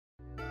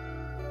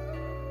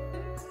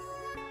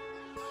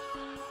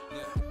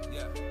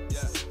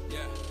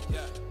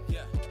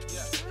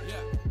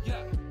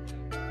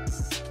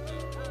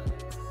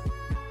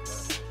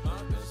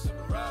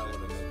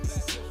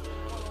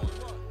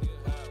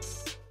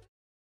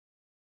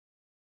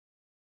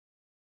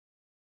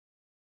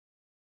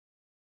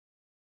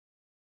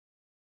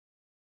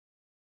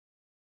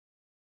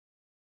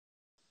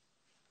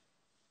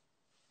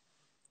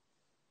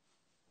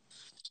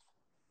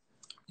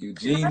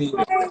Eugenia,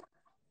 Hi,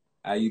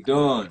 how you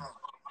doing?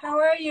 how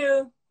are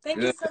you? Thank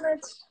you Good. so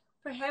much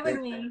for having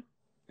Thank, me.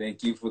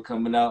 thank you for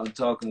coming out and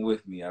talking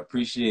with me. I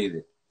appreciate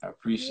it. I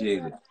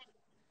appreciate it. Yeah.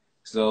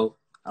 So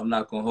I'm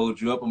not gonna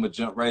hold you up. I'm gonna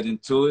jump right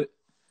into it.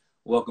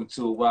 Welcome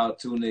to a Wilde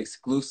Tuna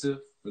exclusive.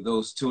 For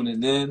those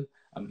tuning in,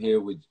 I'm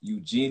here with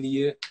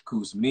Eugenia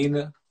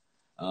Kuzmina.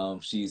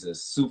 She's a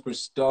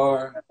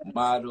superstar,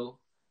 model,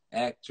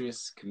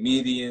 actress,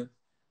 comedian,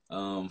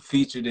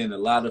 featured in a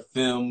lot of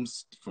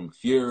films from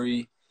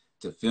Fury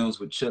to films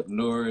with Chuck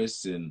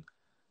Norris and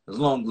a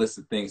long list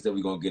of things that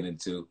we're going to get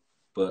into.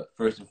 But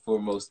first and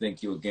foremost,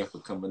 thank you again for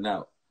coming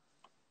out.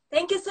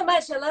 Thank you so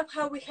much. I love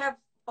how we have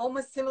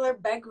almost similar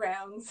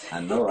backgrounds.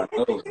 I know,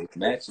 it's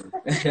matching.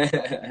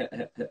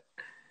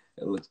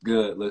 It looks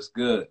good, looks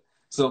good.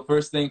 So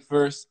first thing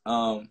first,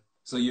 so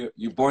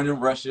you're born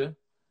in Russia.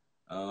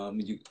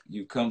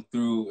 You come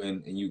through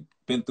and you've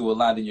been through a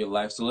lot in your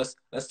life. So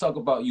let's talk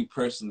about you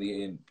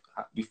personally and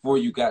before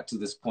you got to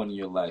this point in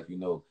your life.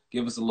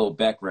 Give us a little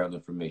background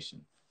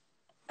information.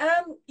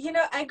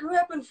 I grew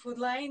up in food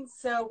lines,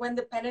 so when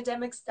the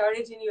pandemic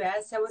started in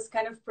US, I was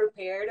kind of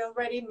prepared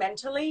already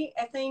mentally,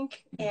 I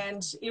think,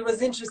 and it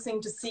was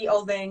interesting to see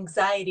all the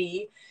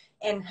anxiety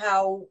and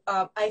how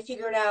I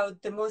figured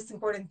out the most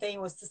important thing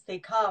was to stay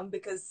calm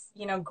because,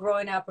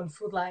 growing up on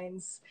food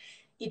lines,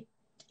 it,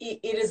 it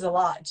is a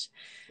lot.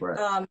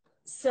 Right.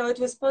 So it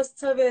was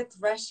post-Soviet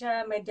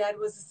Russia. My dad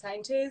was a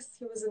scientist.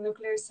 He was a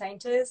nuclear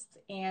scientist,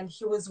 and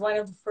he was one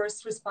of the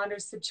first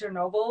responders to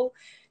Chernobyl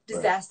Right.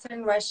 disaster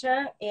in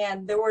Russia.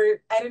 And there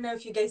were, I don't know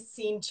if you guys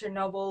seen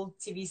Chernobyl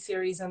TV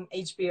series on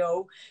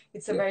HBO.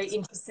 It's a very Yes.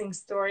 interesting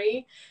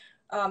story.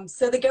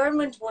 So the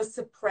government was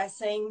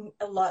suppressing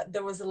a lot.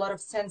 There was a lot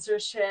of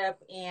censorship,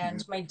 Mhm.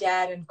 and my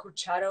dad and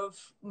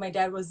Kurchatov, my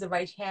dad was the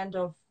right hand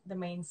of the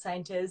main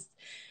scientist.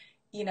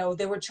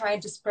 They were trying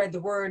to spread the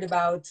word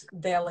about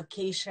the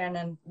allocation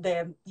and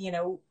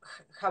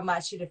how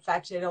much it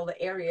affected all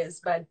the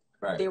areas, but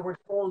Right. they were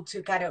told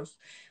to kind of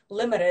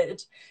limit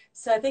it.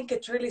 So I think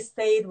it really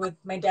stayed with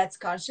my dad's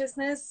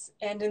consciousness.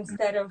 And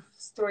instead of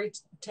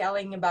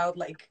storytelling about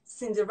like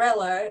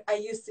Cinderella, I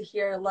used to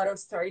hear a lot of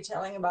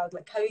storytelling about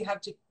like how you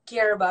have to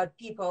care about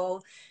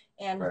people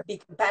and Right. be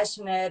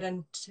compassionate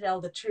and tell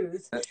the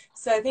truth.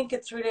 So I think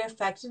it's really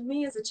affected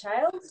me as a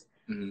child.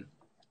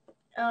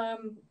 Mm-hmm.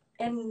 Um,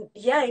 and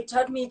yeah, it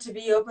taught me to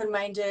be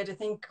open-minded. I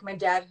think my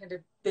dad had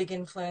a big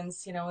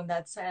influence, in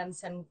that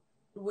sense. And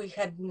we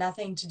had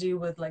nothing to do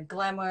with like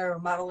glamour or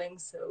modeling.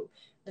 So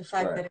the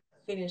fact Right. that it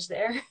finished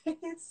there,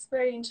 it's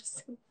very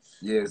interesting.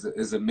 Yeah,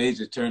 it's a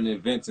major turning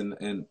event,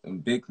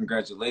 and big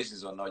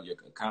congratulations on all your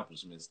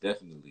accomplishments.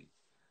 Definitely.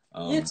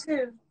 You Um,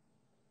 too.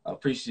 I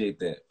appreciate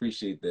that.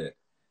 Appreciate that.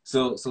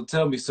 So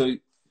tell me, so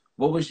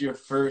what was your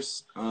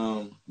first,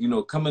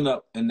 coming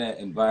up in that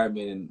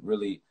environment and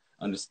really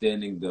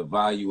understanding the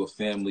value of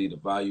family, the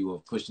value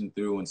of pushing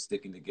through and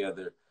sticking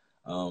together.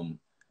 Um,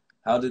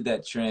 how did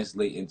that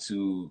translate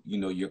into,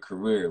 your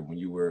career when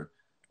you were,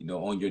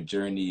 on your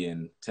journey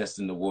and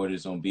testing the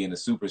waters on being a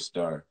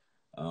superstar?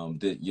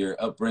 Did your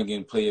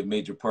upbringing play a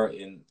major part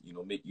in,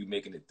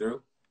 making it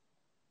through?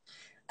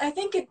 I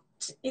think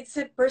it's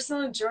a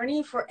personal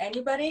journey for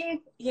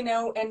anybody,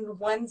 and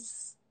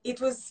once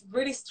it was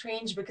really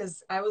strange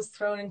because I was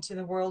thrown into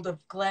the world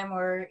of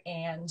glamour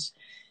and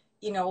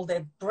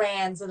the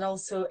brands, and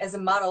also as a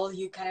model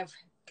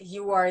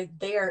you are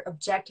there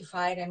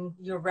objectified and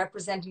you're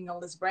representing all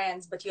these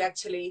brands, but you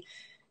actually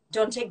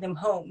don't take them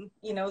home,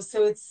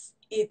 so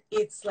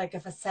it's like a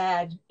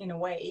facade in a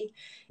way.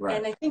 Right,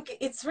 And I think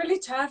it's really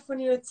tough when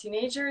you're a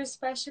teenager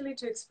especially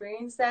to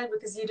experience that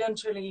because you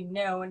don't really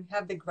know and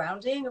have the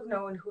grounding of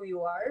knowing who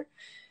you are.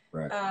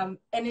 right,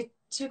 And it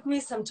took me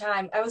some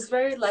time. I was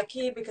very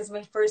lucky because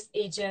my first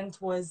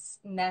agent was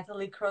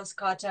Nathalie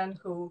Cotton,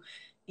 who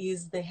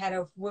is the head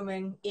of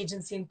women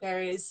agency in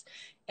Paris.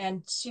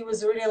 And she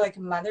was really like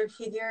a mother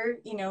figure.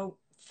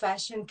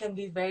 Fashion can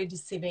be very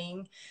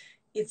deceiving.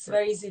 It's right,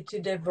 very easy to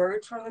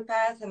divert from the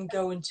path and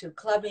go into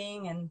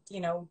clubbing and,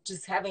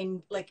 just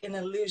having like an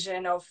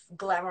illusion of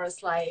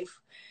glamorous life.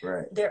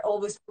 right. There are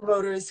always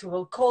promoters who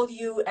will call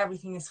you,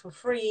 everything is for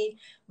free,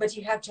 but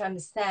you have to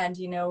understand,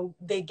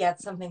 they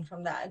get something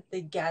from that.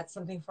 They get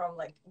something from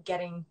like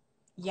getting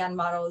young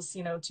models,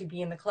 to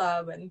be in the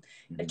club and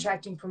Mhm.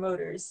 attracting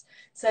promoters.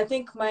 So I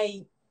think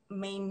my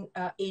main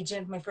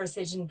agent, my first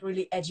agent,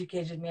 really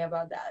educated me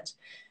about that.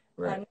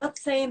 Right, I'm not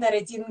saying that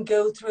I didn't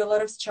go through a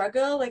lot of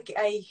struggle. Like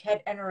I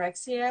had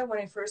anorexia when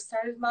I first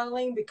started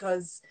modeling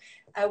because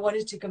I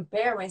wanted to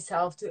compare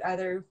myself to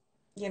other,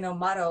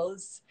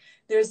 models.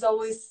 There's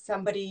always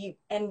somebody,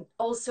 and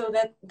also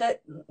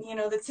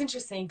that's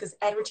interesting because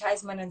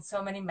advertisement and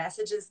so many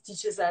messages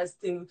teaches us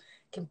to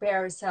compare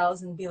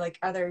ourselves and be like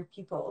other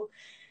people,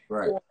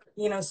 right.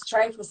 or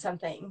strive for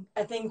something.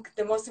 I think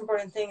the most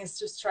important thing is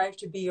to strive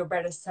to be your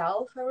better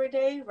self every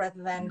day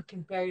rather than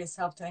compare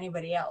yourself to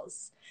anybody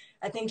else.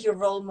 I think your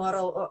role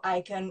model or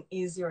icon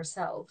is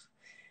yourself.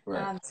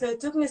 Right. So it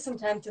took me some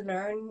time to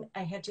learn.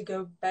 I had to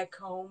go back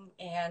home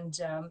and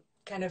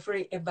kind of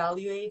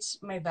reevaluate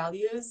my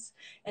values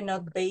and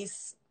not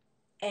base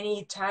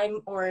any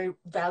time or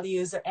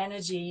values or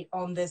energy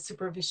on the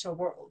superficial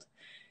world.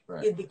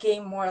 Right. It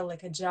became more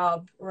like a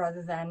job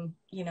rather than,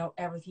 you know,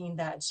 everything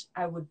that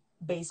I would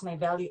base my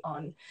value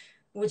on,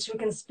 which we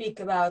can speak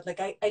about. Like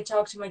I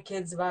talk to my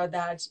kids about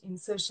that in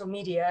social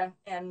media,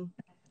 and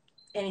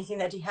anything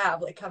that you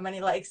have, like how many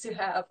likes you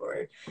have,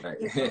 or, Right.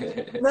 you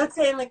know, not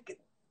saying like,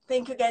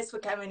 thank you guys for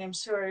coming. I'm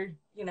sure,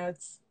 you know,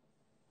 it's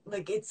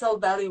like, it's all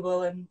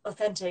valuable and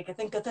authentic. I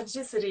think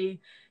authenticity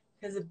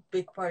has a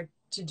big part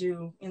to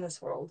do in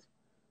this world.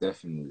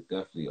 Definitely,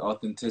 definitely.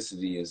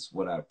 Authenticity is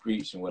what I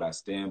preach and what I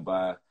stand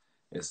by.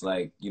 It's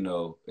like, you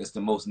know, it's the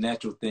most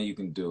natural thing you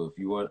can do. If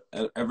you want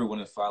ever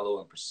want to follow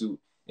and pursue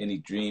any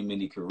dream,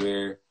 any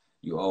career,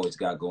 you always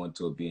got to go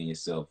into it being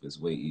yourself. It's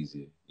way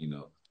easier, you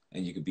know,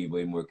 and you can be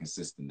way more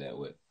consistent that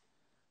way.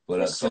 But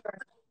For so, sure.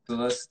 so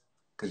let's,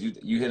 because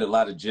you hit a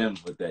lot of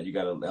gems with that.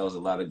 That was a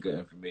lot of good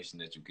information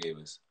that you gave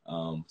us.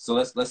 So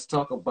let's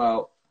talk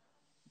about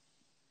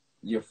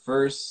your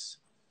first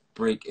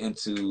break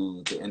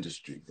into the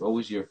industry. What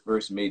was your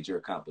first major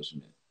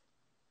accomplishment?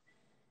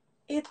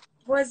 It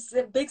was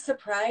a big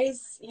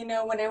surprise. You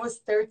know, when I was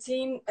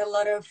 13, a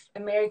lot of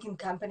American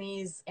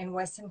companies and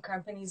Western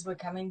companies were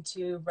coming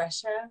to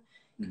Russia,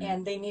 Mm-hmm.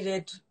 and they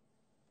needed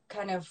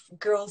kind of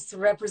girls to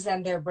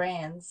represent their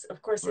brands.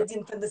 Of course, I Right.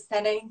 didn't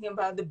understand anything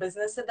about the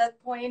business at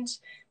that point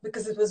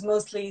because it was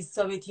mostly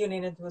Soviet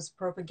Union. It was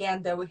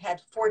propaganda. We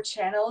had 4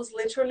 channels,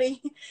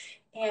 literally,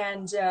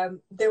 and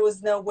there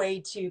was no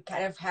way to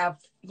kind of have,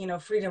 you know,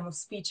 freedom of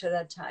speech at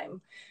that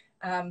time.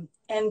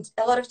 And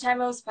a lot of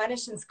time I was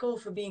punished in school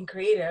for being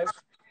creative.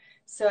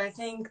 So I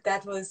think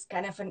that was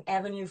kind of an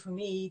avenue for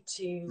me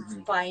to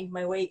Mm-hmm. find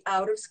my way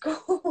out of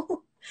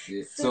school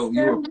Yeah. So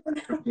you system.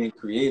 were being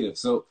creative.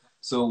 So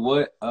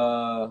what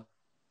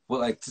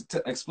like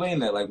to explain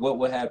that, like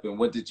what happened?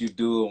 What did you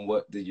do, and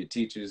what did your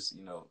teachers,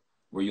 you know,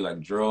 were you like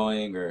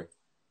drawing or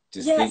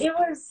just Yeah, think?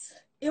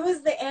 it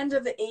was the end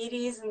of the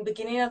 80s and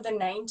beginning of the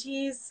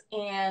 90s,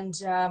 and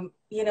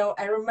you know,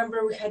 I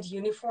remember we had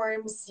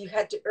uniforms, you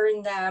had to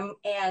earn them,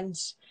 and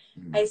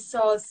Mm-hmm. I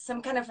saw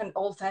some kind of an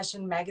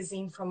old-fashioned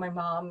magazine from my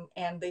mom,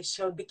 and they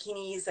showed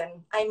bikinis,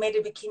 and I made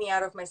a bikini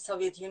out of my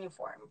Soviet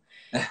uniform.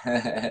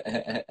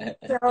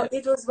 So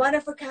it was one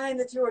of a kind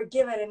that you were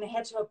given, and I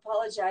had to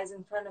apologize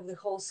in front of the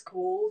whole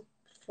school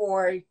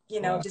for,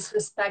 you know, Wow.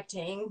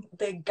 disrespecting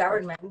the Right.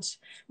 government.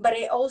 But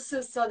I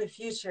also saw the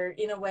future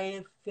in a way.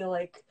 I feel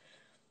like,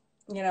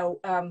 you know,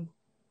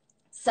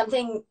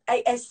 something,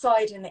 I saw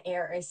it in the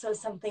air. I saw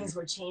some things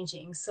were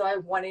changing. So I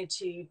wanted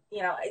to,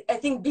 you know, I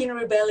think being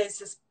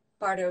rebellious is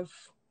part of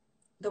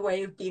the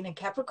way of being a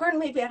Capricorn,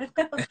 maybe, I don't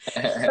know.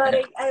 But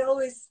I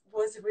always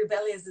was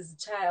rebellious as a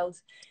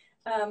child.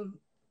 Um,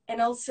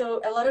 and also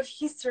a lot of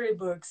history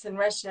books in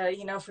Russia,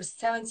 you know, for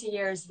 70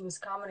 years it was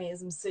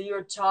communism. So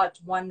you're taught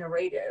one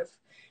narrative.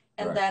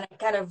 And Right. then I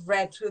kind of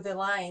read through the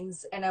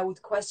lines, and I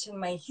would question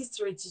my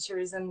history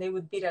teachers, and they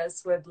would beat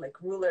us with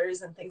like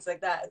rulers and things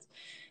like that.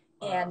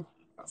 Wow. And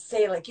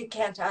say like, you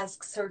can't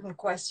ask certain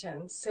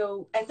questions.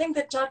 So I think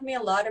that taught me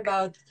a lot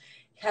about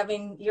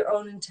having your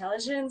own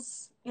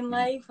intelligence in Mhm.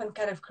 life and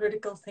kind of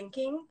critical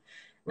thinking,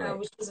 Right.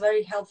 which was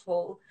very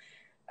helpful.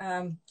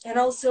 And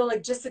also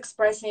like just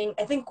expressing,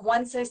 I think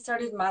once I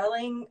started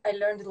modeling, I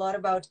learned a lot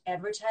about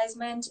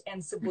advertisement and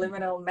Mhm.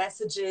 subliminal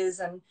messages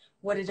and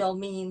what it all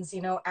means.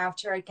 You know,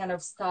 after I kind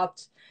of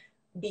stopped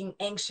being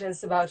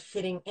anxious about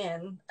fitting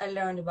in, I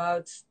learned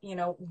about, you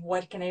know,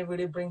 what can I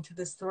really bring to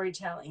the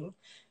storytelling.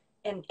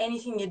 And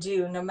anything you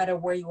do, no matter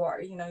where you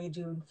are, you know, you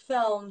do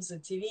films or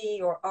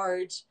TV or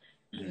art,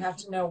 you Mhm. have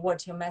to know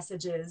what your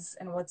message is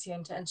and what's your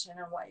intention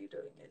and why you're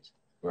doing it.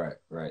 Right.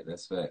 Right.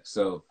 That's fact.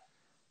 So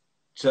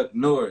Chuck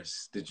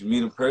Norris, did you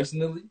meet him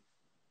personally?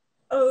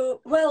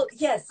 Oh, well,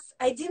 yes,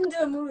 I didn't do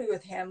a movie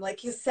with him,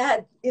 like you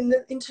said in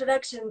the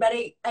introduction, but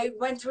I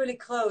went really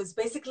close.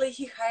 Basically,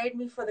 he hired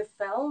me for the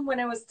film when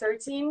I was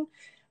 13.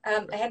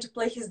 I had to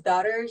play his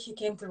daughter. He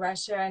came to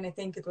Russia, and I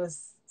think it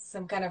was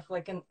some kind of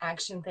like an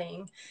action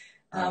thing.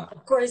 Uh,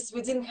 Of course,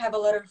 we didn't have a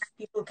lot of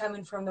people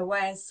coming from the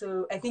West,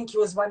 so I think he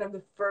was one of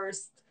the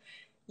first,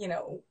 you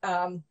know,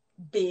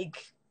 big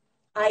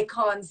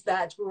icons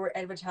that were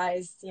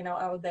advertised, you know,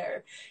 out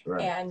there.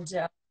 right. And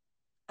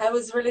I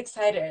was really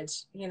excited.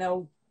 You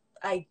know,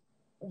 I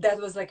that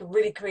was like a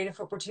really creative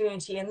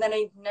opportunity. And then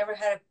I never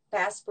had a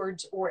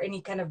passport or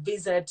any kind of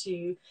visa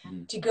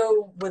Mhm. to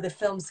go with a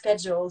film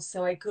schedule,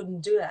 so I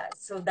couldn't do that.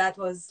 So that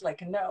was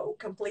like a no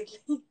completely.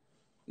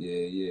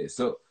 Yeah. Yeah.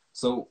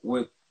 So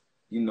with,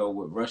 you know,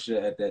 with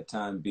Russia at that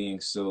time being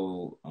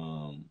so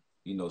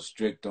you know,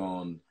 strict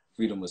on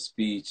freedom of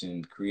speech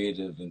and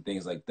creative and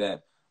things like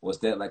that, was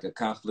that like a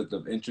conflict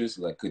of interest?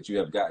 Like, could you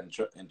have gotten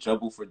in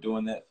trouble for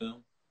doing that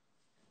film?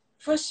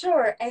 For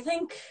sure. I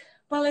think,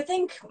 well, I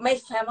think my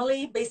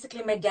family,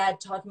 basically my dad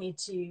taught me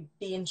to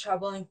be in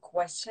trouble and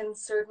question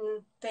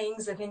certain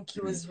things. I think he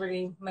Mhm. was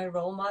really my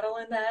role model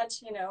in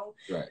that, you know.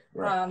 Right.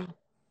 Right. Um,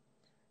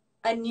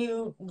 I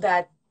knew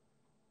that,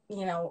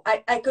 you know,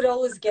 I could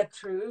always get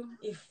through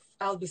if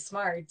I'll be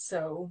smart.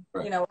 So,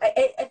 Right.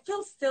 I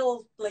feel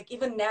still like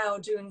even now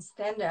doing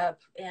stand up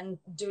and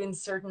doing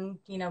certain,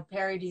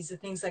 parodies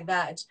and things like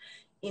that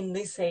in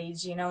this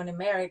age, in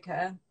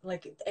America,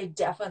 like I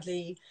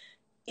definitely,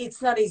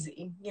 it's not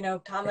easy,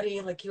 comedy,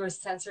 like you were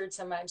censored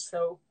so much.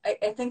 So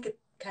I think it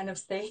kind of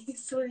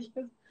stays with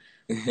you.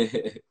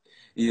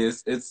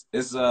 Yes, it's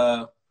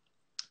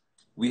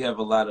we have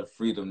a lot of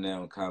freedom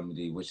now in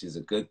comedy, which is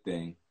a good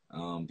thing,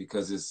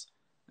 because it's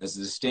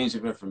an exchange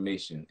of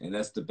information, and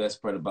that's the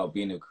best part about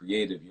being a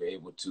creative. You're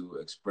able to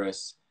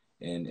express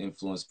and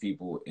influence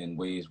people in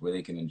ways where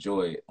they can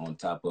enjoy it, on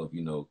top of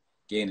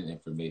gaining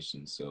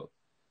information. So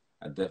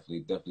I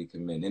definitely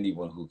commend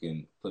anyone who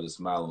can put a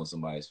smile on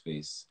somebody's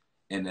face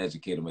and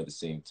educate them at the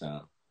same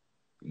time.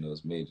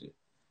 It's major.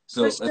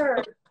 For So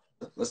sure.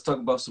 let's talk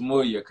about some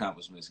more of your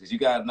accomplishments, because you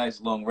got a nice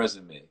long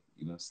resume.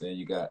 You know what I'm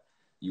saying?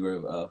 You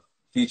were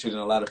featured in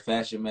a lot of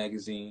fashion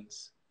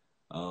magazines.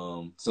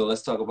 So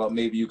let's talk about,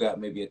 maybe you got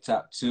maybe a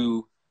top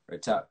two or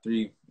top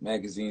three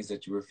magazines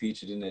that you were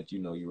featured in that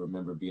you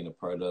remember being a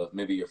part of.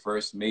 Maybe your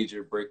first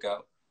major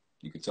breakout.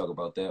 You could talk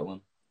about that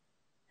one.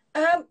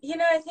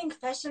 I think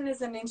fashion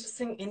is an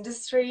interesting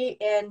industry,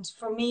 and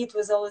for me, it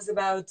was always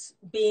about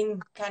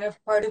being kind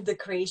of part of the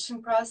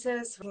creation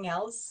process. Something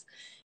else,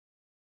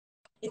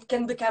 it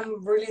can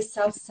become really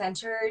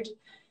self-centered,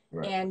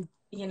 Right. and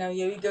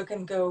your ego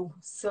can go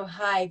so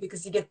high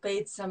because you get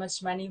paid so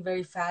much money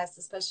very fast,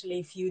 especially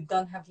if you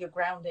don't have your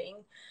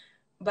grounding.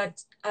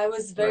 But I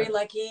was very Right.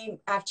 lucky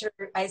after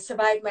I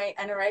survived my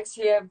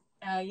anorexia,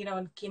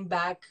 and came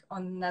back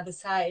on the other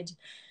side.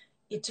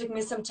 It took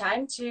me some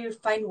time to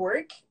find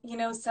work.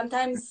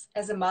 Sometimes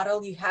as a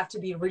model, you have to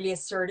be really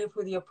assertive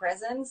with your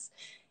presence.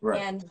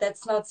 Right. And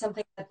that's not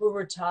something that we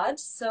were taught.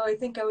 So I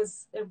think I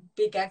was a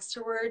big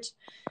extrovert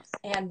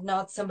and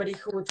not somebody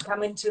who would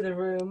come into the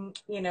room,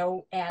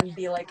 and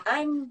be like,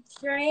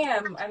 here I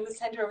am, I'm the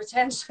center of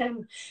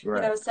attention,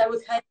 Right. so I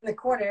would hide in the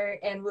corner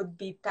and would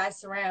be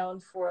passed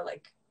around for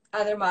like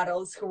other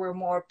models who were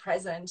more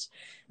present.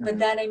 But Mhm.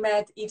 then I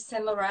met Yves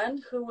Saint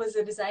Laurent, who was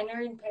a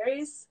designer in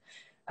Paris.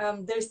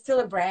 There's still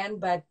a brand,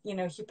 but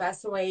he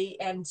passed away,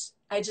 and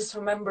I just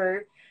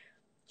remember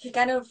he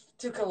kind of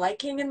took a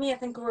liking in me. I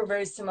think we were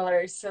very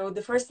similar. So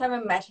the first time I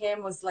met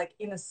him was like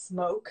in a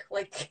smoke,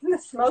 like in the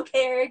smoke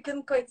area. I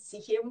couldn't quite see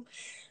him,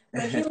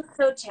 but he was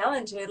so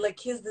talented. Like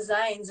his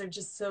designs are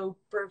just so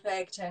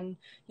perfect, and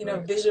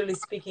Right. visually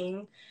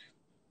speaking,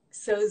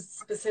 so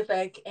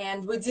specific.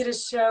 And we did a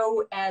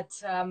show at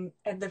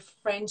the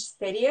French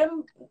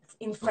Stadium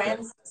in Okay.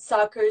 France.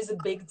 Soccer is a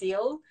big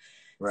deal,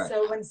 Right.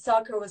 so when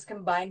soccer was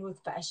combined with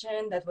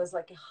fashion, that was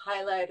like a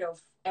highlight of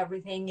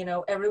everything.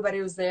 Everybody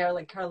was there,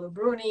 like Carlo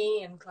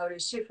Bruni and Claudia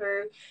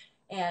Schiffer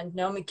and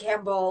Naomi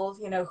Campbell,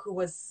 who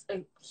was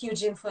a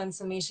huge influence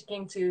on me. She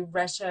came to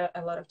Russia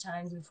a lot of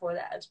times before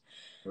that.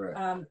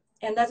 Right.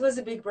 And that was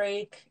a big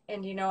break.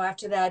 And,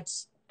 after that,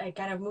 I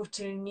kind of moved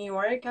to New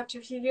York after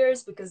a few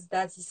years because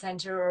that's the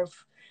center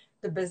of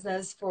the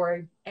business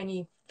for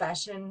any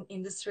fashion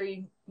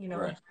industry,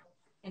 Right.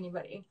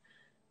 anybody.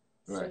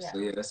 So, Right. yeah. So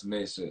yeah, that's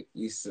major.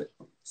 East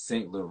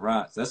Saint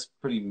Laurent. That's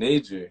pretty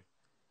major.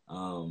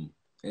 Um,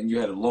 and you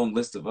had a long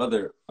list of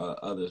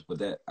others, but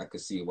that I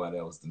could see why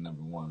that was the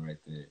number one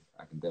right there.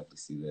 I can definitely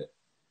see that.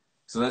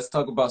 So let's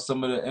talk about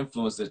some of the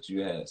influence that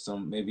you had.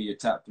 Some, maybe your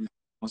top three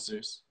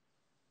influencers.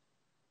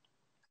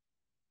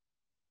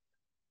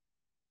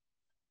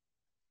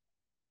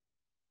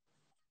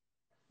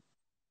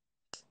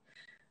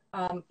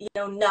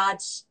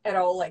 Not at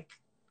all like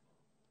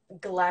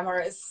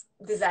glamorous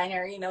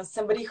designer,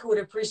 somebody who would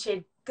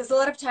appreciate, because a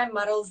lot of time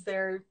models,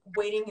 they're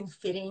waiting and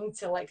fitting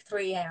till like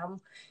 3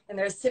 a.m. and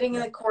they're sitting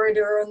in Right. the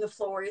corridor on the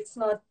floor. It's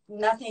not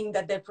nothing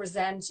that they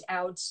present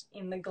out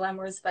in the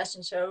glamorous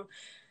fashion show.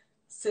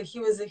 So he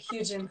was a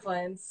huge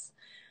influence.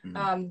 Mhm.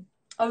 Um,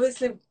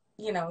 Obviously,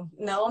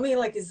 Naomi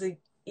like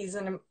is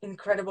an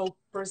incredible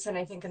person,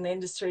 I think, in the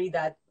industry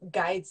that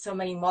guides so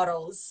many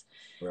models.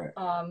 Right.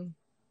 Um,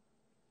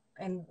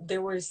 and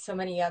there were so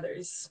many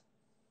others.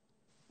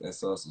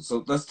 That's awesome.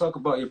 So let's talk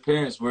about your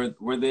parents.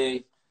 Were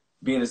they,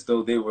 being as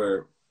though they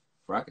were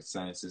rocket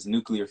scientists,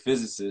 nuclear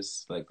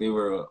physicists, like they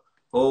were a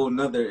whole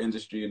nother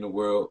industry in the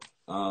world?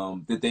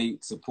 Did they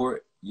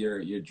support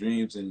your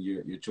dreams and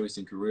your choice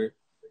in career?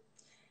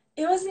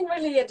 It wasn't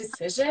really a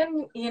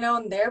decision,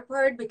 on their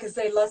part because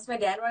I lost my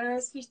dad when I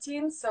was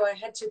 15, so I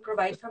had to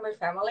provide for my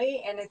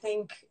family. And I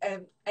think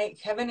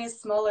having a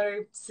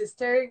smaller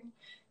sister,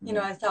 Mhm.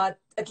 I thought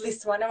at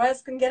least one of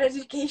us can get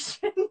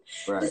education,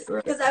 Right. just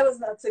Right. because I was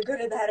not so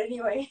good at that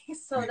anyway.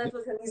 So that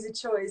was an easy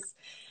choice.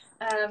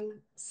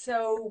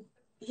 So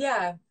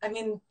yeah, I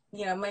mean,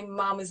 my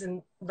mom is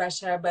in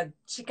Russia, but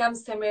she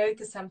comes to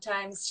America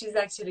sometimes. She's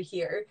actually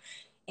here.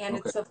 And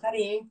Okay. it's so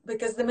funny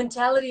because the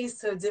mentality is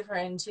so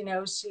different.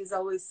 She's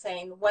always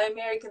saying, why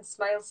Americans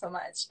smile so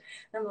much?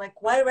 And I'm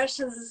like, why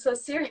Russians are so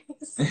serious?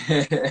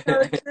 So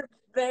it's a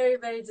very,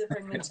 very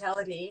different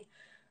mentality.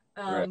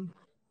 Right. Um,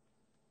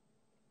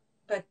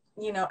 but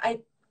I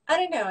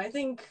don't know. I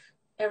think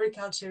every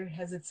culture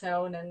has its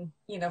own, and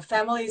you know,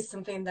 family is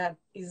something that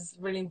is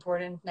really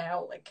important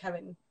now, like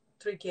having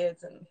 3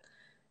 kids and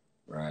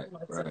Right,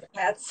 lots of right.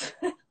 cats.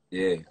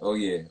 Yeah. Oh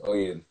yeah. Oh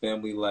yeah. The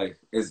family life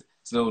is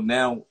so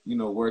now,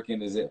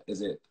 working, is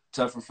it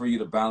tougher for you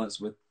to balance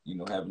with,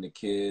 having the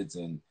kids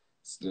and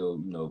still,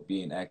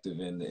 being active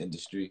in the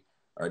industry?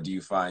 Or do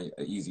you find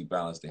an easy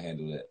balance to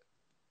handle that?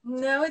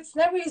 No, it's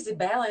never easy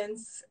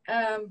balance,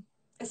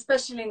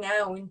 especially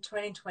now in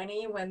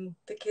 2020 when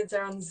the kids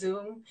are on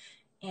Zoom.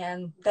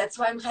 And that's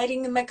why I'm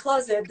hiding in my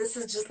closet. This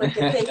is just like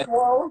a fake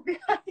wall.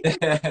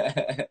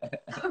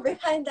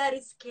 Behind that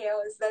is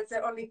chaos. That's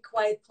the only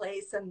quiet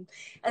place. And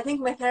I think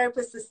my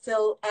therapist is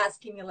still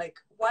asking me, like,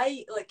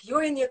 why, like,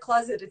 you're in your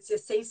closet, it's your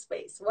safe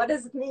space. What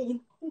does it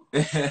mean?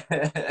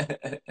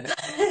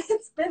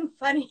 It's been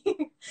funny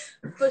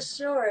for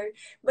sure.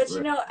 But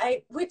you Right.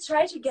 know, we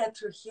try to get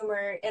through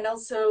humor, and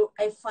also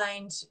I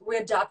find we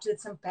adopted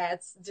some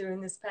pets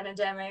during this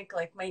pandemic.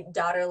 Like my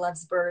daughter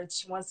loves birds.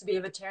 She wants to be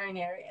a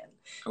veterinarian,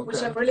 which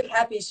I'm Okay. really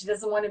happy. She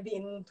doesn't want to be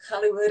in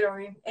Hollywood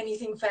or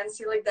anything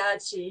fancy like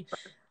that. She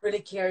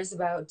really cares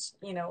about,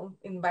 you know,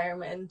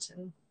 environment,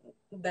 and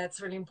that's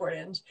really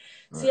important.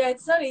 So Right. yeah,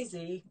 it's not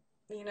easy.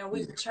 You know,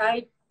 we Yeah.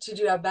 try to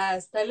do our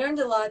best. I learned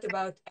a lot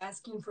about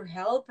asking for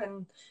help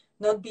and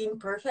not being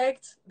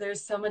perfect.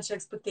 There's so much Mhm.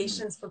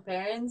 expectations for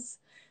parents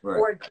Right.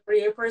 or a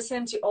career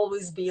person to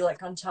always be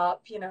like on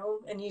top, you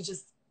know, and you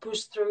just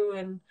push through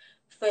and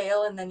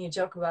fail and then you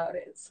joke about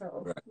it.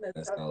 So Right. that's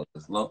That's how, all.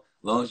 As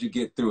long as you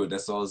get through it,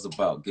 that's all it's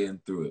about, getting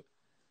through it.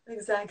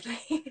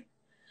 exactly.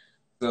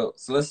 So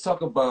let's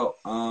talk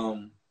about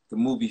the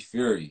movie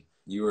Fury.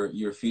 You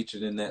were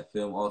featured in that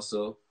film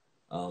also.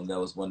 That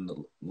was one of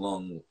the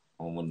long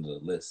on one of the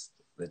lists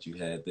that you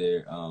had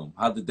there.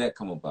 How did that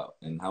come about,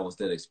 and how was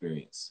that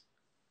experience?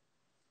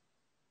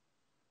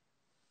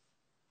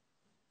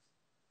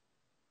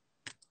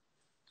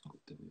 Oh,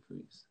 did we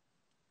freeze?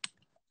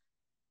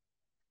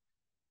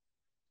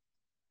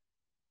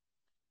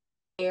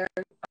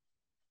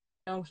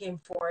 Know him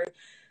for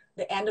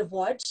The End of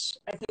Watch.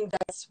 I think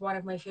that's one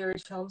of my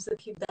favorite films that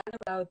he's done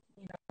about,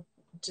 you know,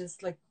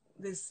 just like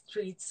the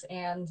streets.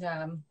 And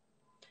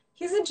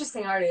he's an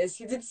interesting artist.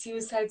 He did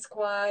Suicide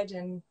Squad,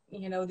 and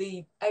you know,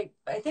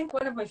 I think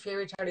one of my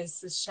favorite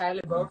artists is Shia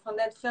Uh, LaBeouf on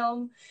that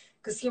film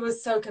because he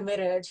was so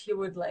committed. He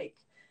would like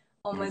mm,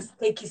 almost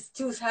take his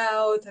tooth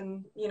out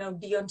and, you know,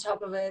 be on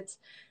top of it.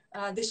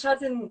 They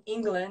shot in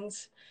England,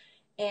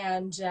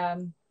 and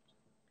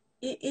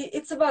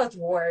it's about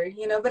war,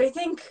 you know. But I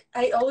think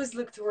I always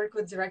look to work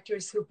with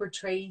directors who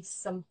portray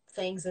some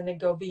things and they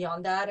go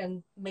beyond that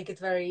and make it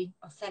very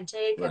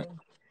authentic, right, and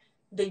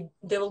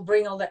they will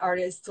bring all the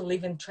artists to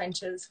live in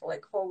trenches for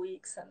like 4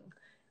 weeks, and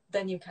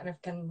then you kind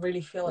of can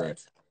really feel right.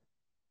 it.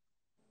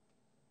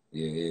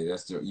 Yeah,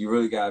 yeah. You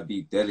really gotta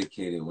be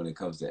dedicated when it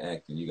comes to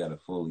acting. You gotta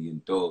fully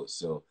indulge.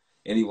 So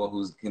anyone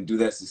who can do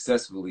that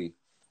successfully,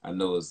 I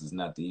know this is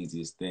not the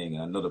easiest thing.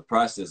 And I know the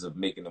process of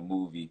making a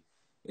movie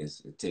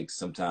it takes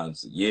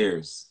sometimes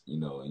years,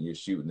 and you're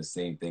shooting the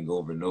same thing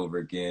over and over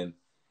again,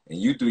 and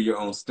you do your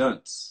own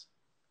stunts.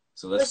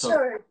 So For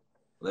sure.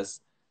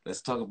 let's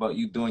let's talk about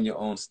you doing your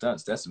own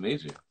stunts. That's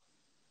major.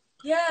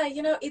 Yeah,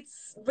 you know,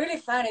 it's really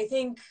fun. I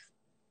think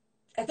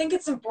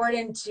it's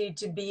important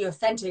to be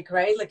authentic,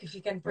 right? Like if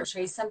you can Right.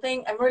 portray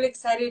something. I'm really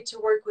excited to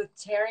work with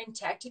Terran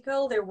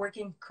Tactical. They're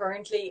working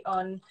currently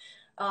on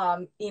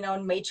you know,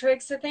 on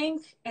Matrix, I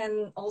think,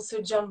 and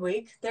also John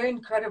Wick. They're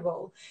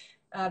incredible.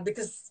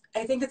 Because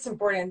I think it's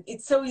important.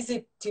 It's so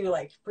easy to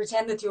like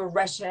pretend that you're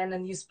Russian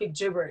and you speak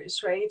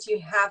gibberish, right? You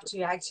have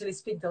to actually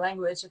speak the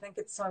language. I think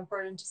it's so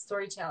important to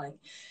storytelling.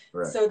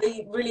 Right. So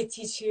they really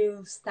teach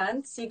you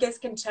stunts. You guys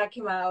can check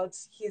him out.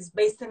 He's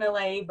based in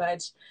LA,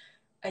 but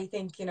I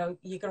think, you know,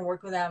 you can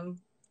work with them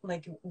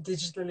like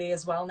digitally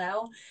as well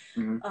now.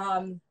 Hmm.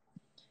 Um,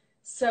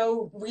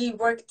 so we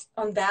worked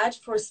on that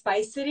for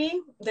Spy City.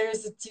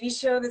 There's a TV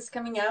show that's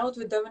coming out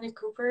with Dominic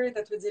Cooper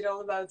that we did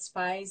all about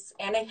spies.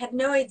 And I had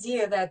no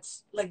idea that,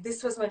 like,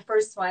 this was my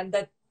first one,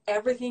 that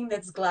everything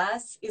that's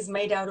glass is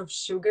made out of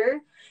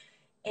sugar.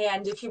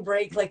 And if you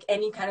break like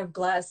any kind of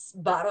glass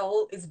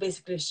bottle, it's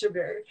basically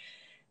sugar.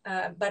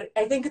 But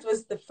I think it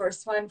was the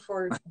first one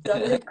for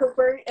Dominic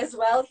Cooper as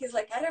well. He's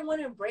like, I don't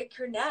want to break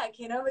your neck,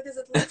 you know, because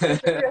it looks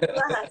like a real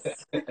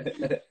glass.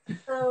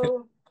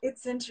 So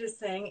it's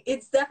interesting.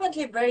 It's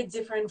definitely very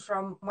different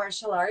from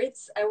martial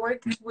arts. I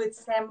worked with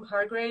Sam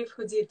Hargrave,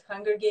 who did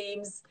Hunger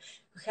Games,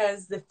 who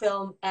has the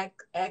film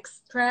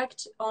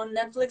Extract on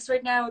Netflix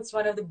right now. It's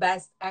one of the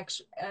best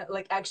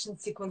action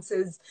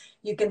sequences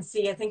you can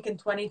see. I think in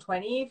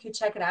 2020, if you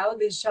check it out,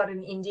 they shot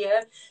in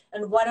India,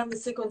 and one of the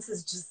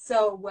sequences just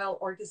so well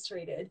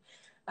orchestrated.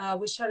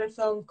 We shot a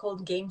film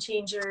called Game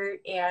Changer,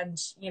 and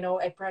you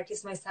know, I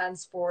practiced my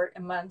stunts for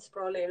a month,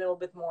 probably a little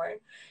bit more.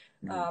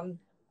 Um,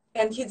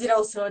 and he did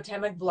also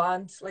Atomic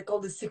Blonde, like all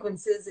the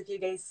sequences, if you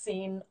guys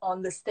seen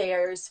on the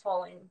stairs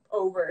falling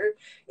over.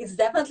 It's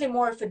definitely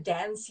more of a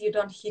dance. You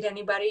don't hit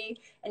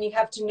anybody, and you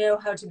have to know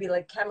how to be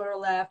like camera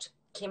left,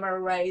 camera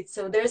right.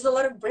 So there's a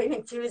lot of brain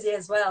activity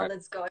as well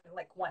that's going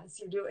like once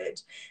you do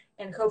it.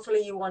 And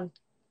hopefully you won't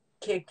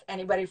kick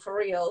anybody for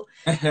real.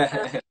 Uh,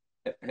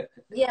 Mhm.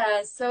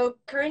 yeah, so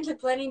currently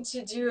planning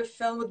to do a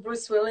film with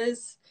Bruce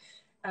Willis,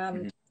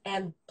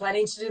 and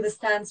planning to do the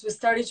stunts. We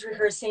started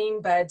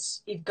rehearsing, but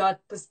it got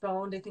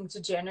postponed, I think,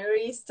 to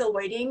January. Still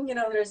waiting. You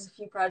know, there's a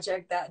few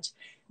projects that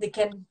they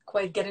can't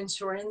quite get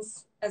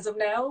insurance as of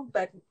now,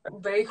 but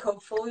very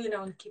hopeful, you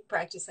know, and keep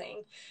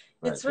practicing.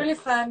 Right. It's really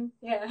fun.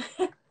 Yeah.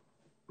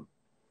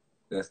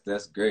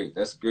 That's great.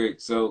 That's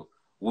great. So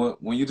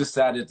when you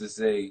decided to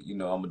say, I'm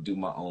gonna do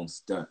my own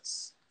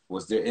stunts,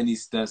 was there any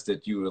stunts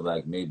that you were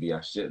like, maybe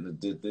I shouldn't have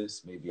did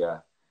this? Maybe I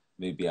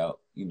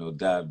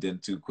dived in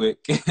too quick.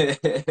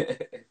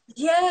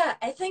 Yeah,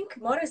 I think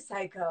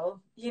motorcycle,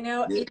 you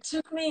know, Yeah. it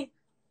took me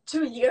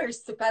 2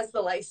 years to pass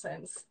the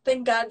license.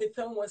 Thank God the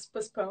film was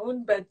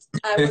postponed, but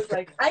I was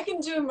like, I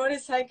can do a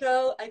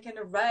motorcycle, I can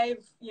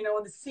arrive, you know,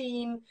 on the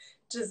scene,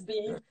 just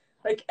be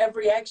like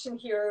every action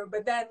hero.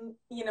 But then,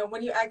 you know,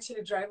 when you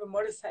actually drive a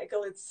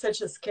motorcycle, it's such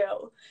a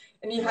skill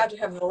and you Right. have to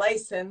have the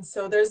license.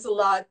 So there's a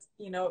lot,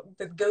 you know,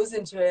 that goes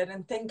into it.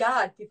 And thank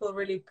God people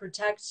really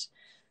protect,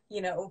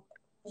 you know,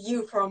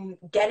 you from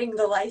getting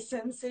the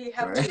license. So you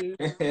have Right.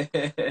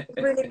 to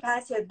really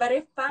pass it. But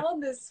I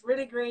found this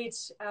really great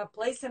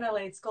place in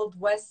LA. It's called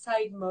West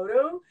Side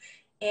Moto,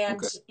 and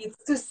Okay.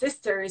 it's two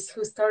sisters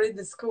who started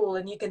the school,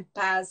 and you can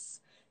pass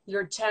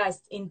your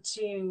test in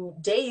 2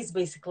 days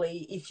basically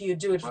if you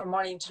do it from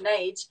morning to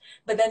night.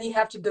 But then you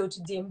have to go to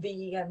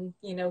DMV and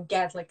you know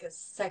get like a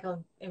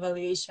second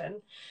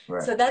evaluation.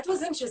 Right. So that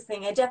was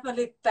interesting. I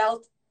definitely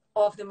felt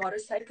off the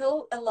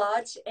motorcycle a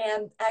lot,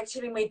 and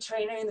actually my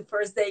trainer in the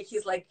first day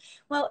he's like,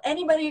 well,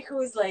 anybody who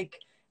is like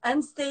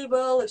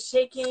unstable or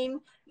shaking,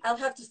 I'll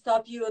have to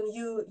stop you and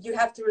you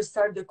have to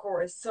restart the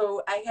course.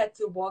 So I had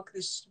to walk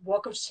this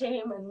walk of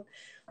shame and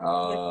you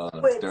know,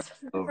 quit Start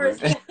the over. first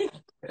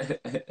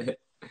day.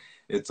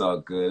 It's all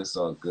good. It's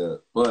all good.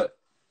 But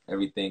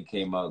everything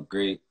came out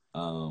great.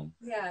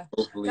 Yeah, got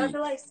Hopefully, the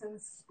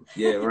license.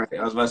 yeah, right.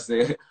 I was about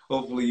to say,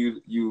 hopefully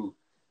you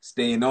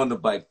staying on the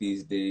bike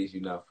these days.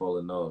 You're not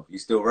falling off. You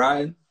still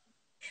riding?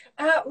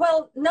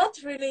 Well, not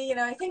really. You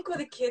know, I think with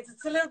the kids,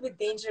 it's a little bit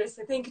dangerous.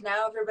 I think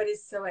now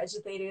everybody's so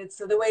agitated.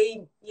 So the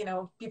way, you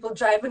know, people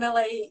drive in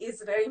LA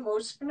is very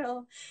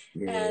emotional.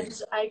 Yeah,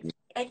 And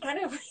I kind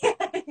of,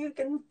 you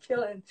can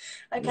feel it.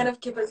 I kind yeah. of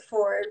keep it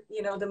for,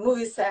 you know, the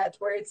movie set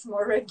where it's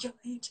more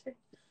regulated.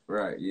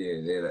 Right. Yeah.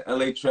 Yeah. The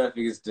LA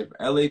traffic is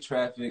different. LA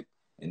traffic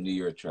and New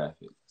York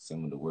traffic,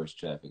 some of the worst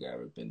traffic I've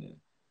ever been in.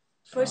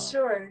 For Um,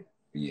 sure.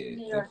 yeah,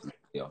 New York. definitely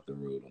stay off the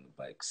road on the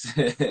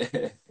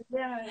bikes.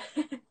 Yeah.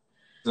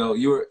 So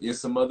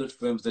there's some other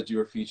films that you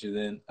were featured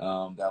in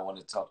that I want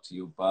to talk to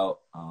you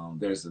about.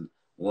 There's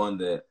one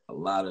that a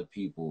lot of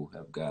people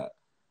have got.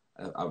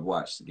 I've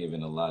watched,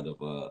 given a lot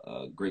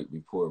of great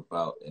report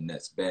about, and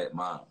that's Bad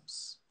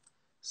Moms.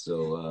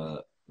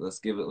 So let's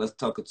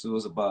talk to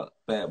us about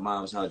Bad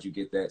Moms. How'd you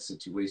get that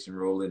situation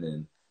rolling,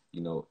 and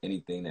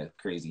anything that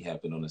crazy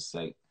happened on the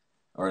site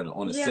or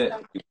on the Yeah.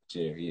 set? You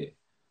share, yeah.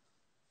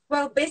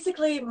 Well,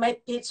 basically, my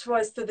pitch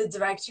was to the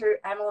director,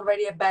 I'm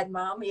already a bad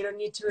mom. You don't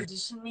need to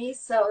audition me.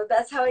 So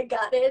that's how I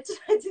got it.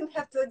 I didn't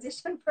have to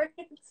audition for it.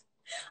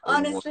 Oh, you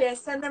want Honestly, I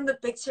sent them the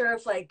picture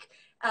of like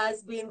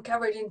us being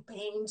covered in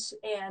paint,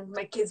 and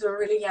my kids were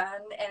really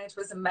young, and it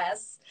was a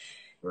mess.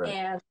 right?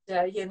 And,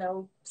 you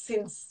know,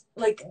 since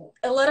like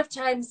a lot of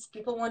times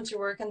people want to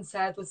work on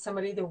set with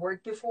somebody they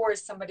worked before,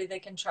 somebody they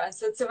can trust.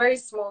 So it's a very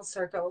small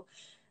circle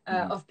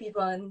Hmm. of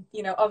people. And,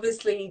 you know,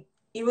 obviously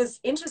it was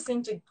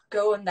interesting to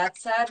go on that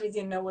set. We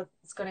didn't know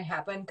what's going to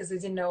happen because we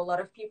didn't know a lot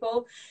of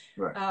people.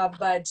 Right.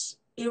 But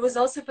it was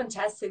also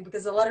fantastic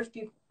because a lot of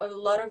people, a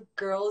lot of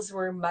girls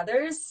were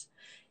mothers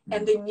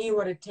and Hmm. they knew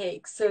what it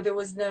takes. So there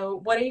was no,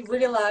 what I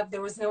really loved,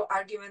 there was no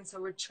arguments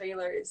over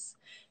trailers.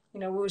 You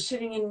know, we were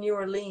shooting in New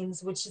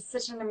Orleans, which is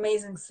such an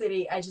amazing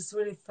city. I just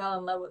really fell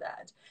in love with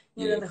that.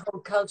 You know, Yeah. the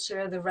whole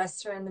culture, the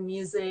restaurant, the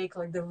music,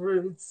 like the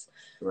roots.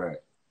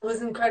 Right. It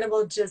was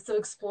incredible just to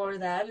explore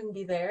that and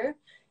be there.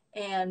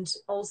 And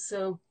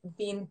also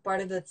being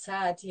part of that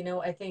set, you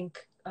know, I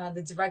think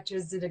the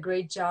directors did a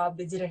great job.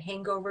 They did a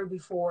hangover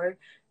before.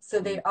 So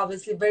Hmm. they're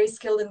obviously very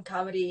skilled in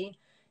comedy.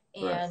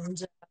 Right. And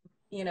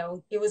you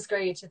know, it was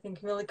great. I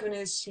think Mila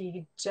Kunis,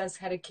 she just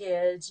had a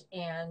kid,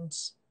 and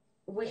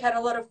we had a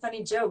lot of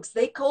funny jokes.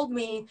 They called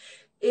me,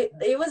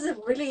 it was a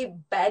really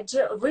bad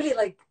joke, really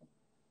like,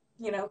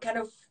 you know, kind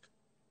of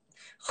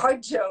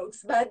hard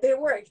jokes, but they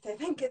worked. I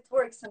think it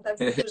works. Sometimes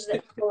you push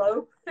the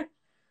envelope.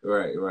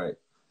 Right. Right.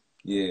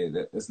 Yeah,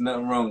 there's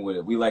nothing wrong with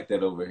it. We like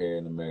that over here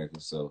in America,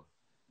 so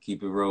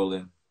keep it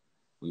rolling.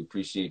 We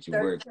appreciate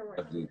your Dark work.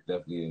 humor.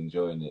 Definitely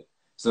enjoying it.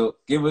 So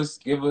give us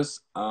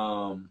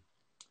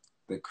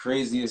the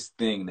craziest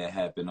thing that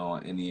happened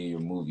on any of your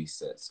movie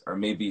sets, or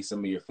maybe some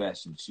of your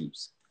fashion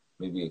shoots.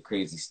 Maybe a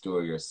crazy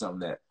story or something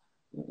that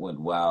went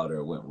wild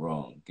or went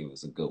wrong. Give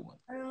us a good one.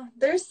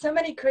 There's so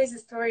many crazy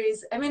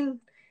stories. I mean,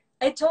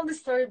 I told the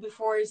story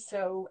before,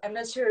 so I'm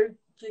not sure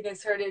if you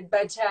guys heard it,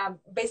 but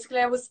basically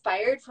I was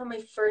fired from my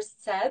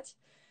first set,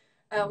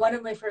 one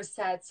of my first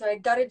sets. So I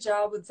got a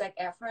job with Zac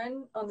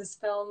Efron on this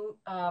film.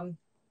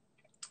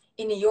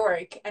 in New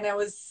York, and I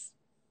was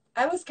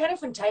kind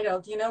of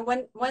entitled, you know,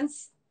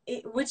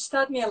 which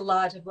taught me a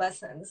lot of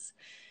lessons.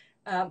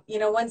 You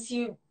know, once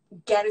you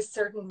get a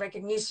certain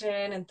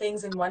recognition and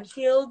things in one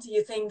field,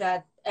 you think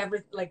that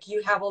like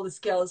you have all the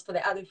skills for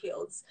the other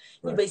fields.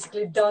 Right. You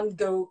basically don't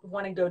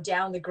want to go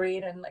down the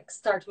grade and like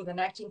start with an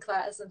acting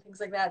class and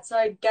things like that. So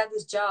I got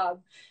this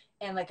job,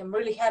 and like I'm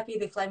really happy.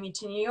 They fly me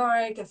to New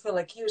York. I feel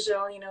like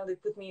usual, you know, they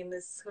put me in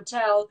this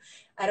hotel.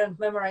 I don't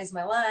memorize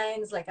my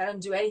lines, like I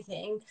don't do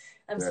anything.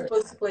 I'm Right.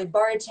 supposed to play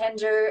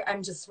bartender.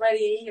 I'm just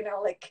ready, you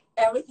know, like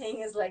everything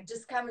is like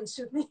just come and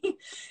shoot me.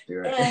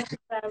 Right.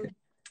 And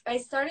I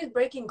started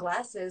breaking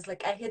glasses.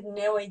 Like I had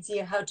no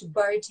idea how to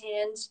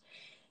bartend,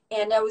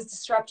 and I was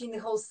disrupting the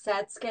whole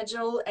set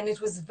schedule, and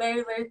it was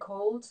very, very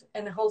cold,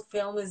 and the whole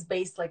film is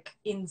based like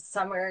in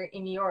summer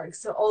in New York.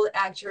 So all the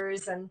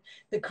actors and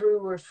the crew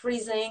were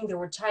freezing, they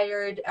were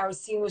tired. Our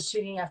scene was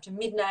shooting after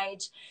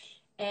midnight,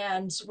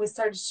 and we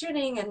started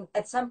shooting, and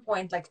at some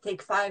point, like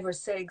take 5 or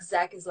 6,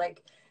 Zach is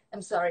like,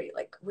 I'm sorry,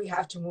 like we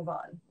have to move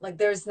on. Like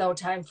there's no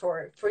time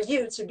for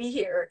you to be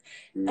here.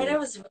 Yeah. And I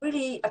was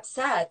really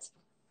upset.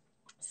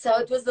 So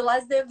it was the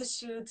last day of the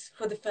shoot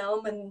for the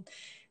film, and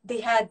they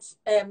had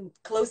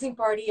closing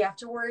party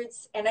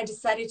afterwards, and I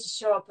decided to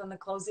show up on the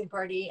closing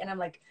party, and I'm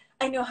like,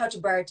 I know how to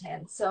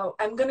bartend, so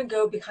I'm gonna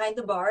go behind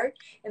the bar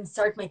and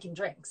start making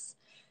drinks.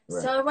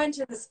 Right. So I went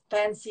to this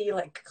fancy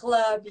like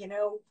club, you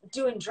know,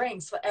 doing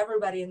drinks for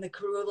everybody in the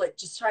crew, like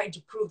just trying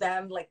to prove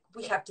them like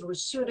we have to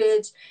reshoot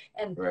it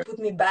and Right. put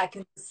me back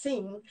in the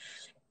scene,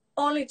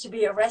 only to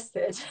be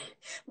arrested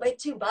by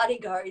 2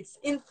 bodyguards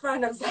in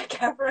front of Zac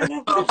Efron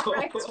and the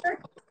director.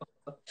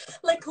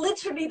 Like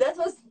literally, that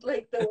was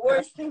like the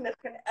worst thing that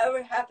can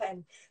ever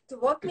happen, to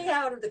walk me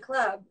out of the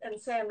club and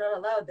say I'm not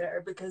allowed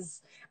there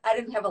because I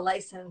didn't have a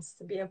license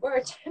to be a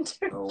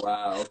bartender. Oh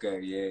wow. Okay.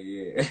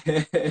 Yeah.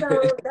 So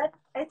that,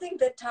 I think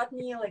that taught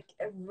me like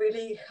a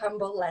really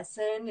humble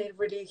lesson, a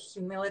really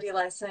humility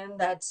lesson,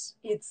 that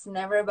it's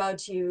never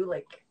about you.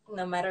 Like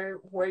no matter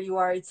where you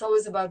are, it's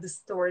always about the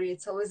story.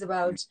 It's always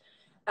about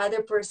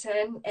other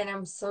person. And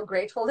I'm so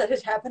grateful that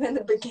it happened in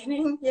the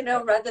beginning, you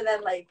know, rather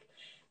than like,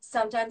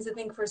 sometimes I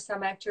think for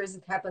some actors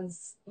it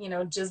happens, you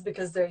know, just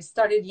because they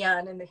started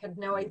young and they had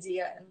no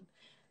idea. And,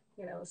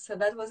 you know, so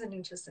that was an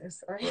interesting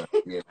story.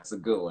 Right. Yeah, that's a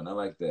good one. I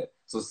like that.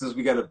 So since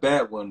we got a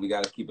bad one, we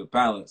got to keep it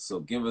balanced. So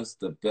give us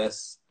the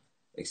best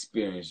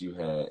experience you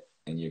had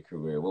in your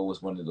career. What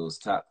was one of those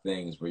top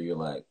things where you're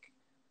like,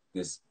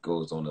 this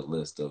goes on the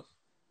list of,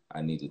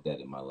 I needed that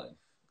in my life?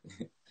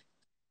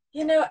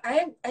 You know,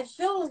 I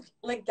feel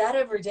like that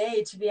every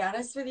day, to be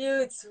honest with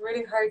you. It's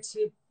really hard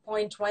to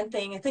point one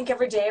thing. I think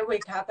every day I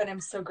wake up and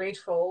I'm so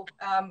grateful.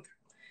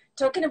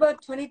 Talking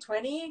about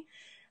 2020,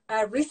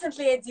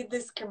 recently I did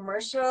this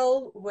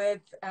commercial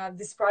with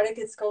this product.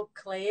 It's called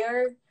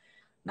Claire.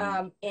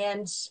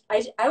 And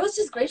I was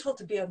just grateful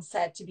to be on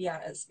set, to be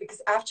honest,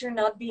 because after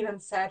not being on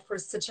set for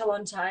such a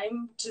long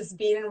time, just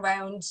being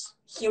around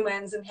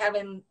humans and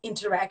having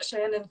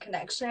interaction and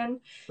connection,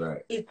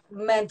 Right. it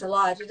meant a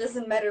lot. It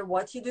doesn't matter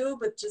what you do,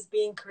 but just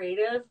being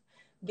creative,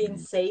 being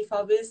safe,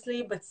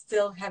 obviously, but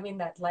still having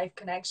that life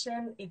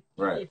connection, it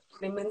really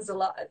means a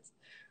lot.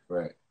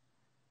 Right.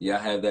 Yeah, I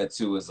have that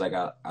too. It's like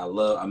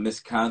I miss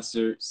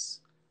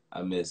concerts.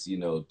 I miss, you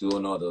know,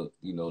 doing all the,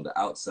 you know, the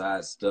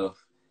outside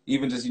stuff.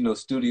 Even just, you know,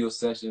 studio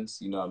sessions.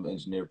 You know, I'm an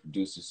engineer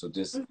producer, so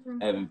just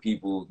having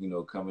people, you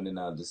know, coming in and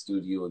out of the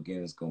studio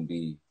again is gonna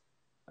be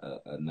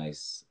a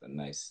nice,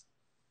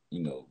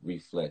 you know,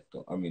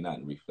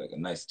 a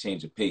nice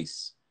change of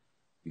pace,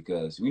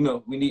 because we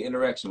know we need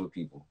interaction with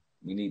people.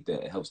 We need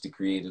that. It helps the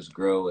creatives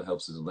grow. It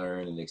helps us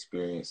learn and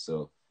experience.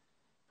 So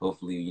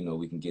hopefully, you know,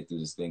 we can get through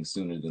this thing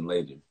sooner than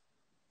later.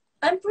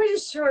 I'm pretty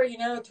sure, you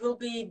know, it will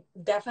be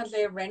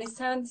definitely a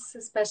renaissance,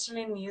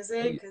 especially in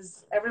music,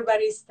 because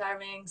everybody's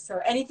starving. So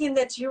anything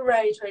that you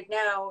write right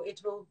now,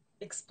 it will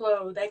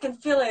explode. I can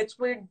feel it.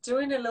 We're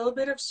doing a little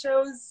bit of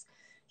shows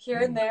here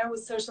and there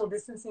with social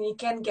distancing. You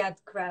can get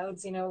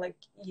crowds, you know, like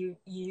you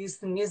use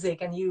the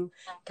music and you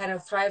kind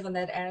of thrive on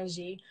that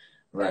energy.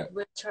 Right. But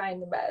we're trying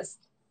the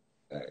best.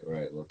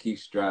 Right. Well, keep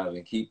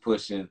striving, keep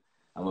pushing.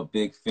 I'm a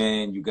big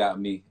fan. You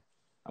got me.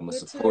 I'm a You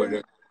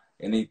supporter. too.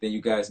 Anything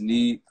you guys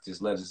need,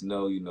 just let us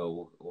know. You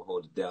know, we'll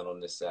hold it down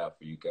on this side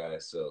for you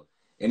guys. So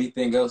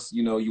anything else,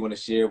 you know, you want to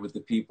share with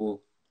the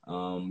people,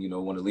 you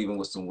know, want to leave them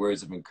with some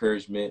words of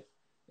encouragement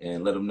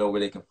and let them know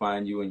where they can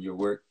find you and your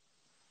work?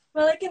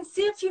 Well, I can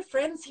see a few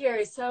friends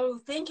here.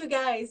 So thank you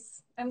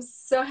guys. I'm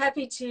so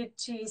happy to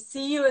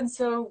see you. And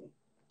so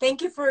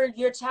thank you for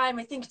your time.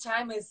 I think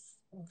time is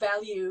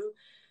value.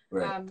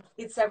 Right.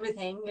 It's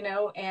everything, you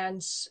know,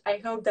 and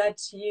I hope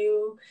that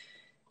you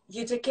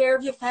take care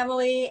of your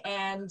family,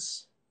 and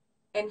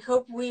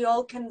hope we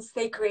all can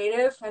stay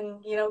creative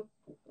and, you know,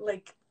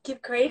 like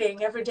keep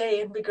creating every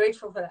day and be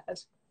grateful for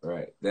that.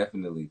 Right.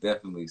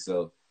 Definitely.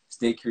 So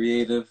stay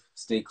creative,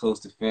 stay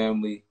close to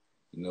family,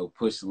 you know,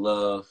 push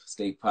love,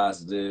 stay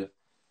positive.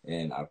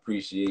 And I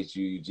appreciate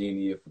you,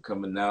 Eugenia, for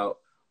coming out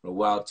on a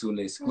Wilde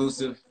Tuna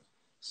exclusive.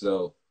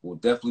 So we'll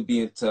definitely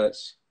be in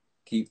touch.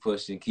 keep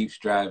pushing, keep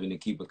striving, and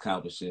keep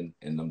accomplishing.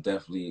 And I'm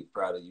definitely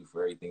proud of you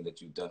for everything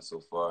that you've done so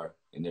far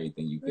and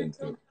everything you've been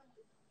through.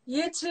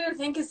 You too.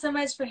 Thank you so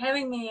much for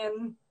having me.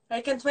 And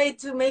I can't wait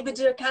to maybe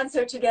do a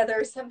concert together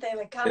or something,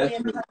 like comedy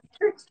and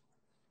concert.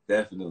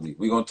 Definitely.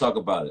 We're going to talk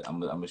about it.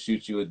 I'm going to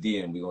shoot you a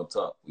DM. We're going to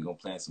talk. We're going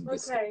to plan some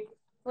good stuff. Okay.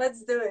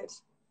 Let's do it.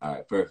 All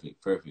right.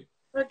 Perfect. Perfect.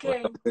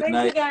 Okay. Well, good Thank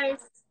night. you, guys.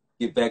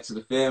 Get back to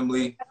the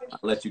family. I'll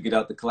let you get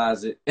out the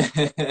closet.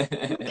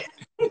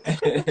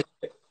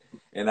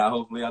 And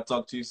hopefully I'll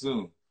talk to you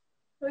soon.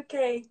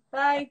 Okay.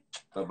 Bye.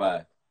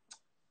 Bye-bye.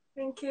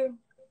 Thank you.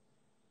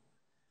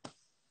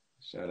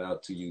 Shout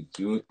out to you,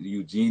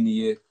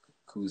 Eugenia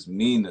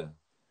Kuzmina.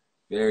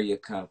 Very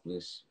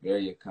accomplished,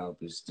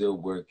 still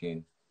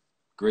working.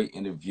 Great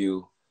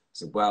interview.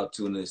 It's a Wilde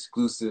Tuna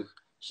exclusive.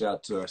 Shout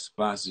out to our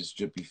sponsors,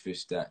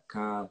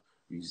 drippyfish.com,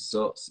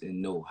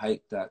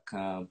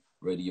 resultsandnohype.com,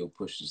 Radio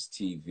Pushers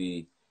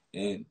TV.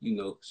 And, you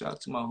know, shout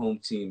out to my home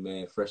team,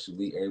 man. Fresh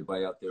Elite,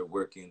 everybody out there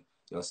working.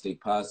 Y'all stay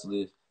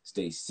positive,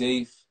 stay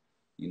safe,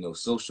 you know,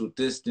 social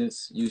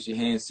distance, use your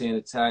hand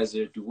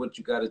sanitizer, do what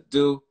you got to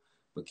do,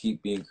 but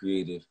keep being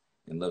creative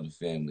and love the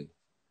family.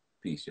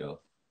 Peace,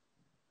 y'all.